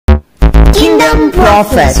Kingdom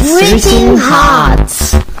Prophets, reaching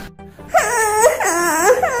hearts.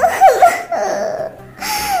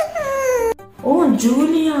 Oh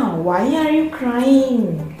Julia, why are you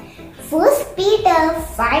crying? 1 Peter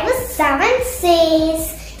 5:7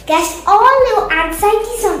 says, cast all your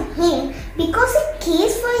anxieties on Him because He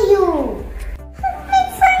cares for you. My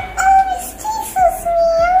friend always teases me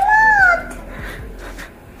a lot.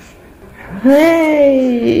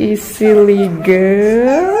 Hey, silly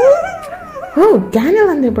girl. Oh, Daniel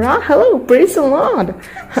and Deborah, hello, praise the Lord.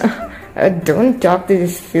 Don't talk to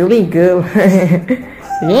this silly girl.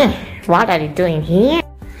 Yeah, what are you doing here?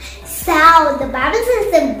 So, the Bible says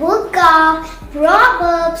the book of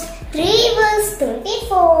Proverbs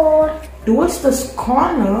 3:34. Towards the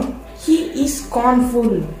scorner, he is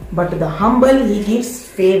scornful, but to the humble he gives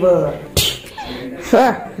favor.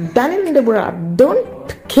 Daniel and Deborah, don't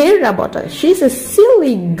care about her. She's a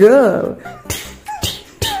silly girl.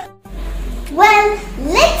 Well,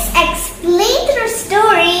 let's explain the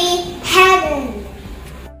story, Heaven.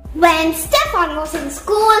 When Stefan was in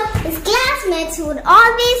school, his classmates would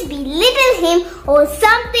always belittle him or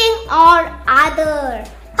something or other.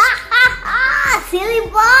 Ha ha ha! Silly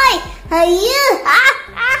boy! Are you? Ha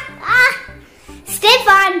ha ha!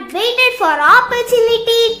 Stefan waited for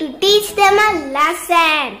opportunity to teach them a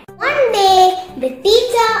lesson. One day, the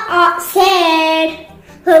teacher said,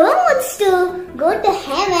 whoever wants to go to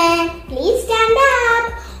heaven, please stand up.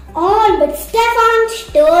 All but Stefan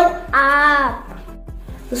stood up.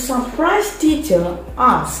 The surprised teacher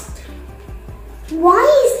asked, why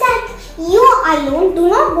is that you alone do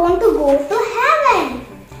not want to go to heaven?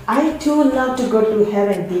 I too love to go to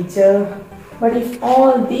heaven, teacher. But if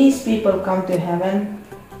all these people come to heaven,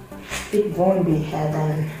 it won't be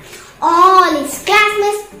heaven. All his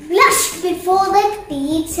classmates blushed before the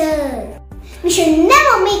teacher. We should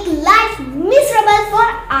never make life miserable for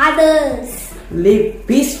others. Live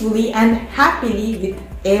peacefully and happily with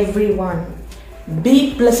everyone.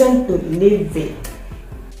 Be pleasant to live with.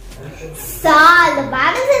 So, the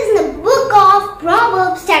Bible says in the book of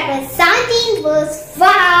Proverbs chapter 17 verse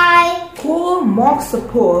 5. Poor mocks the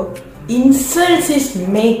poor, insults his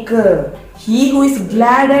maker. He who is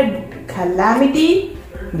glad at calamity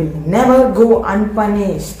will never go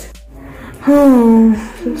unpunished.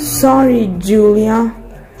 Sorry, Julia.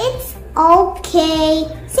 It's okay.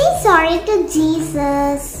 Say sorry to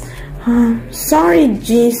Jesus. Sorry,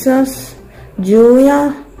 Jesus.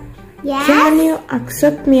 Julia, Yes? can you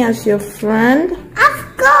accept me as your friend?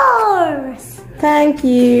 Of course. Thank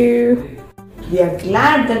you. We are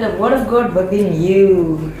glad that the word of God worked in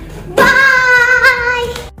you.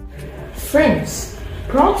 Bye. Friends,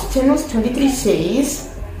 Proverbs 10:23 says,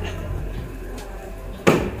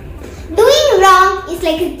 Doing wrong is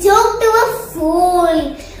like a joke to a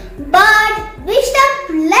fool, but wisdom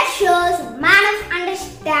pleasures man of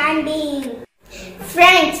understanding.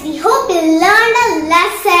 Friends, we hope you learned a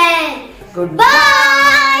lesson. Goodbye.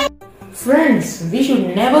 Bye. Friends, we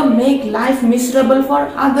should never make life miserable for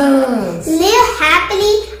others. Live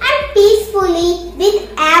happily and peacefully